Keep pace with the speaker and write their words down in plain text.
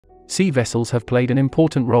sea vessels have played an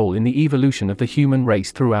important role in the evolution of the human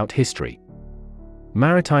race throughout history.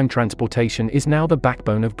 Maritime transportation is now the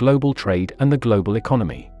backbone of global trade and the global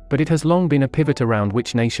economy, but it has long been a pivot around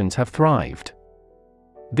which nations have thrived.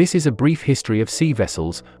 This is a brief history of sea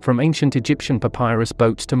vessels, from ancient Egyptian papyrus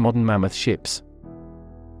boats to modern mammoth ships.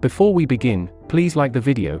 Before we begin, please like the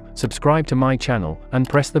video, subscribe to my channel, and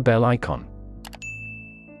press the bell icon.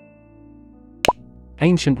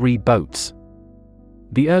 Ancient reed boats.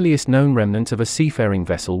 The earliest known remnants of a seafaring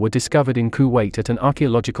vessel were discovered in Kuwait at an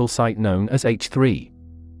archaeological site known as H3.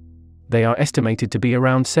 They are estimated to be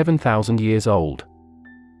around 7,000 years old.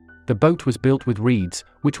 The boat was built with reeds,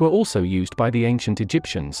 which were also used by the ancient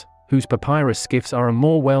Egyptians, whose papyrus skiffs are a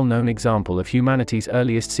more well-known example of humanity's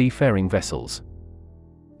earliest seafaring vessels.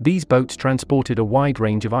 These boats transported a wide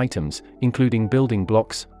range of items, including building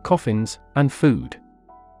blocks, coffins, and food.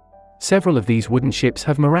 Several of these wooden ships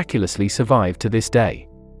have miraculously survived to this day.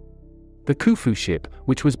 The Khufu ship,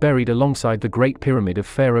 which was buried alongside the Great Pyramid of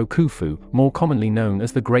Pharaoh Khufu, more commonly known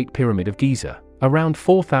as the Great Pyramid of Giza, around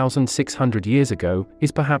 4,600 years ago,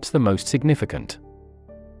 is perhaps the most significant.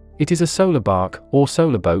 It is a solar barque, or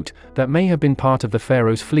solar boat, that may have been part of the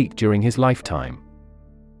Pharaoh's fleet during his lifetime.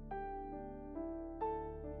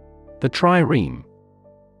 The trireme.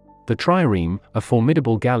 The trireme, a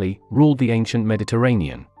formidable galley, ruled the ancient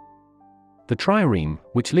Mediterranean. The trireme,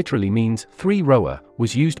 which literally means three-rower,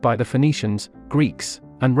 was used by the Phoenicians, Greeks,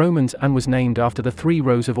 and Romans and was named after the 3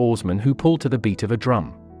 rows of oarsmen who pulled to the beat of a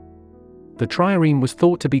drum. The trireme was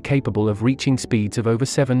thought to be capable of reaching speeds of over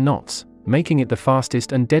 7 knots, making it the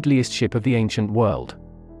fastest and deadliest ship of the ancient world.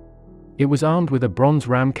 It was armed with a bronze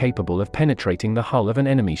ram capable of penetrating the hull of an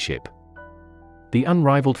enemy ship. The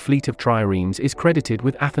unrivaled fleet of triremes is credited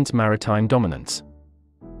with Athens' maritime dominance.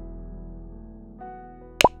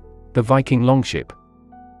 The Viking longship.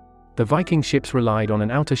 The Viking ships relied on an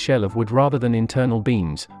outer shell of wood rather than internal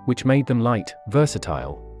beams, which made them light,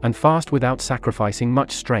 versatile, and fast without sacrificing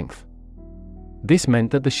much strength. This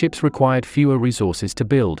meant that the ships required fewer resources to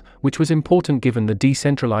build, which was important given the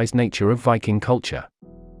decentralized nature of Viking culture.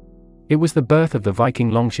 It was the birth of the Viking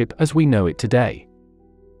longship as we know it today.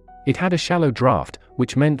 It had a shallow draft,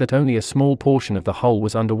 which meant that only a small portion of the hull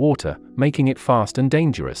was underwater, making it fast and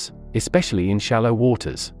dangerous, especially in shallow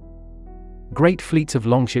waters. Great fleets of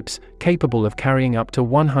longships, capable of carrying up to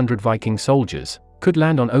 100 Viking soldiers, could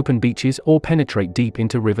land on open beaches or penetrate deep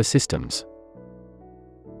into river systems.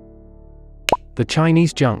 The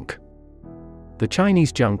Chinese junk. The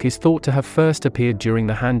Chinese junk is thought to have first appeared during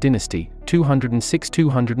the Han Dynasty,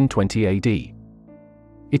 206–220 AD.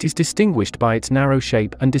 It is distinguished by its narrow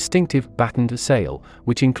shape and distinctive, battened sail,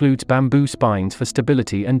 which includes bamboo spines for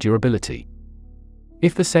stability and durability.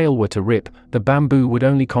 If the sail were to rip, the bamboo would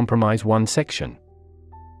only compromise one section.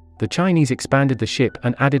 The Chinese expanded the ship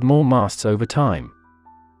and added more masts over time.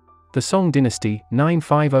 The Song Dynasty,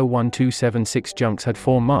 950–1276 junks had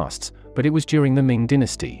 4 masts, but it was during the Ming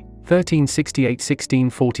Dynasty,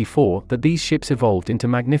 1368–1644, that these ships evolved into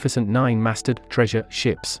magnificent 9-masted treasure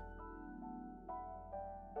ships.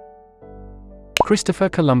 Christopher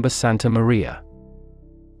Columbus Santa Maria.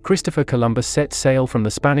 Christopher Columbus set sail from the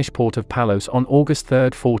Spanish port of Palos on August 3,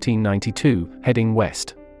 1492, heading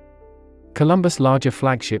west. Columbus' larger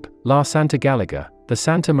flagship, La Santa Gallega, the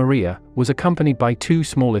Santa Maria, was accompanied by 2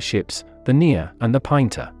 smaller ships, the Nia and the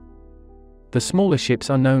Pinta. The smaller ships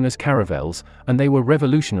are known as caravels, and they were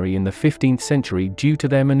revolutionary in the 15th century due to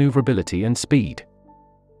their maneuverability and speed.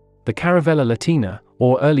 The Caravela Latina,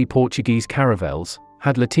 or early Portuguese caravels,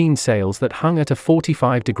 had lateen sails that hung at a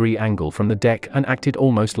 45-degree angle from the deck and acted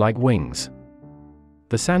almost like wings.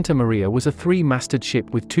 The Santa Maria was a 3-masted ship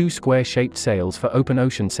with 2 square-shaped sails for open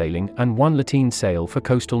ocean sailing and 1 lateen sail for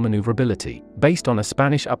coastal maneuverability, based on a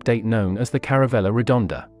Spanish update known as the Caravela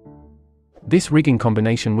Redonda. This rigging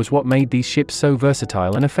combination was what made these ships so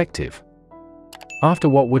versatile and effective. After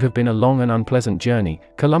what would have been a long and unpleasant journey,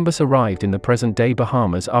 Columbus arrived in the present-day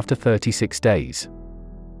Bahamas after 36 days.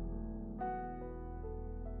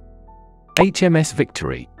 HMS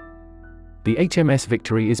Victory. The HMS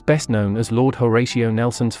Victory is best known as Lord Horatio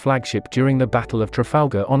Nelson's flagship during the Battle of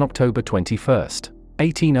Trafalgar on October 21,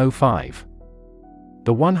 1805.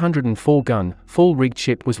 The 104-gun, full-rigged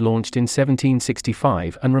ship was launched in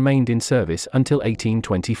 1765 and remained in service until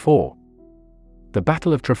 1824. The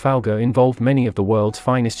Battle of Trafalgar involved many of the world's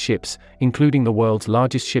finest ships, including the world's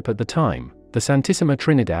largest ship at the time, the Santissima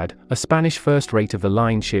Trinidad, a Spanish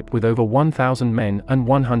first-rate-of-the-line ship with over 1,000 men and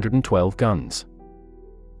 112 guns.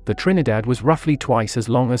 The Trinidad was roughly twice as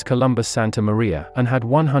long as Columbus' Santa Maria and had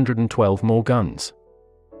 112 more guns.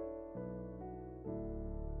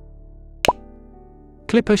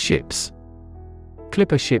 Clipper ships.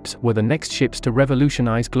 Clipper ships were the next ships to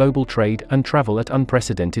revolutionize global trade and travel at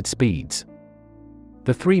unprecedented speeds.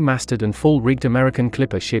 The three-masted and full-rigged American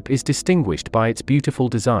clipper ship is distinguished by its beautiful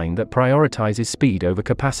design that prioritizes speed over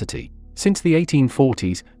capacity. Since the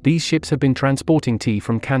 1840s, these ships have been transporting tea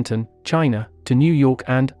from Canton, China, to New York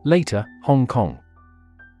and, later, Hong Kong.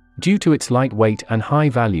 Due to its light weight and high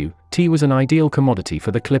value, tea was an ideal commodity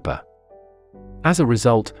for the clipper. As a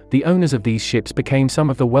result, the owners of these ships became some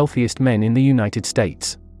of the wealthiest men in the United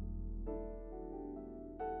States.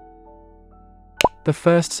 The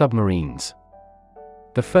first submarines.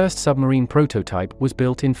 The first submarine prototype was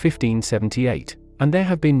built in 1578, and there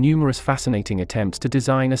have been numerous fascinating attempts to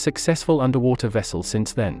design a successful underwater vessel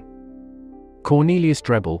since then. Cornelius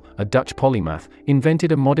Drebbel, a Dutch polymath,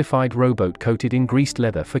 invented a modified rowboat coated in greased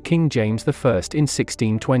leather for King James I in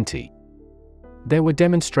 1620. There were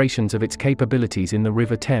demonstrations of its capabilities in the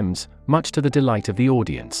River Thames, much to the delight of the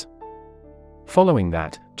audience. Following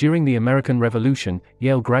that, during the American Revolution,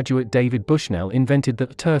 Yale graduate David Bushnell invented the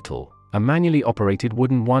Turtle, a manually operated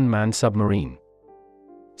wooden one-man submarine.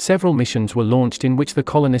 Several missions were launched in which the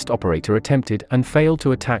colonist operator attempted and failed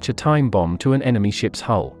to attach a time bomb to an enemy ship's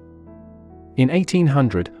hull. In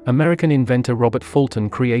 1800, American inventor Robert Fulton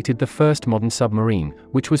created the first modern submarine,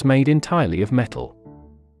 which was made entirely of metal.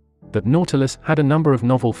 The Nautilus had a number of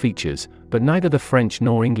novel features, but neither the French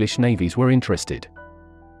nor English navies were interested.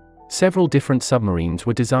 Several different submarines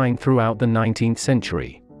were designed throughout the 19th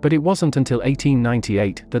century, but it wasn't until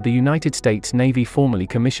 1898 that the United States Navy formally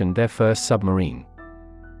commissioned their first submarine.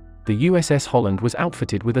 The USS Holland was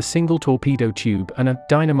outfitted with a single torpedo tube and a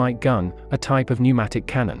dynamite gun, a type of pneumatic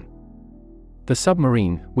cannon. The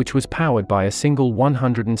submarine, which was powered by a single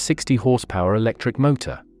 160 horsepower electric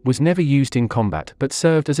motor, was never used in combat but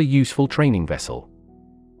served as a useful training vessel.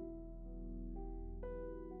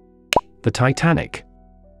 The Titanic.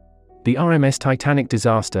 The RMS Titanic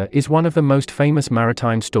disaster is one of the most famous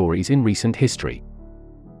maritime stories in recent history.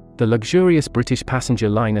 The luxurious British passenger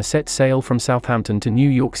liner set sail from Southampton to New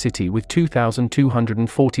York City with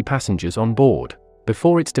 2,240 passengers on board.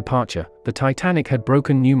 Before its departure, the Titanic had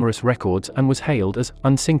broken numerous records and was hailed as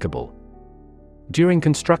unsinkable. During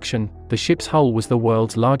construction, the ship's hull was the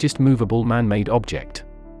world's largest movable man-made object.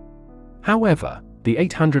 However, the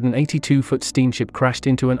 882-foot steamship crashed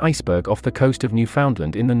into an iceberg off the coast of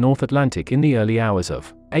Newfoundland in the North Atlantic in the early hours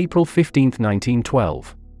of April 15,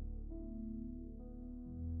 1912.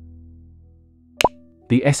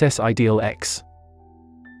 The SS Ideal X.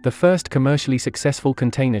 The first commercially successful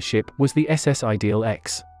container ship was the SS Ideal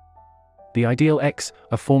X. The Ideal X,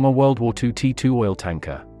 a former World War II T2 oil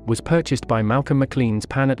tanker, was purchased by Malcolm McLean's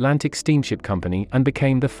Pan-Atlantic Steamship Company and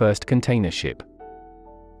became the first container ship.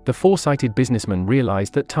 The foresighted businessman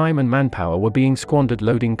realized that time and manpower were being squandered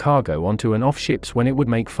loading cargo onto and off ships when it would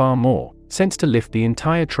make far more sense to lift the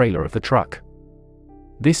entire trailer of the truck.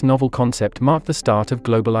 This novel concept marked the start of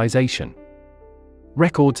globalization.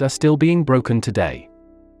 Records are still being broken today.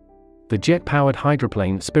 The jet-powered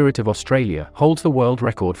hydroplane Spirit of Australia holds the world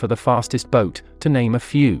record for the fastest boat, to name a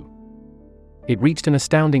few. It reached an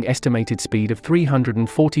astounding estimated speed of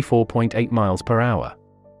 344.8 miles per hour.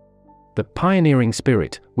 The Pioneering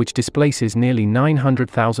Spirit, which displaces nearly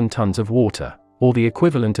 900,000 tons of water, or the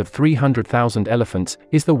equivalent of 300,000 elephants,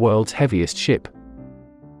 is the world's heaviest ship.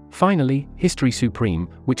 Finally, History Supreme,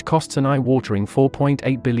 which costs an eye-watering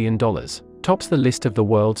 $4.8 billion, tops the list of the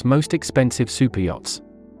world's most expensive superyachts.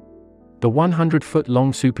 The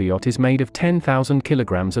 100-foot-long superyacht is made of 10,000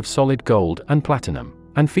 kilograms of solid gold and platinum,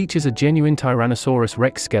 and features a genuine Tyrannosaurus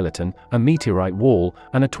Rex skeleton, a meteorite wall,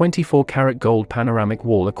 and a 24-karat gold panoramic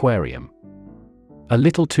wall aquarium. A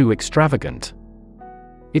little too extravagant.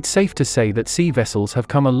 It's safe to say that sea vessels have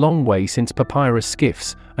come a long way since papyrus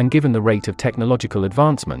skiffs, and given the rate of technological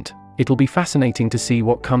advancement, it'll be fascinating to see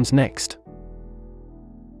what comes next.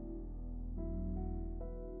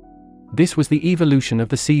 This was the evolution of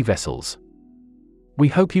the sea vessels. We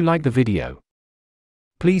hope you like the video.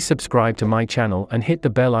 Please subscribe to my channel and hit the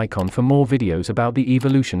bell icon for more videos about the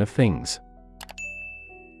evolution of things.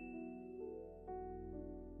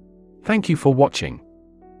 Thank you for watching.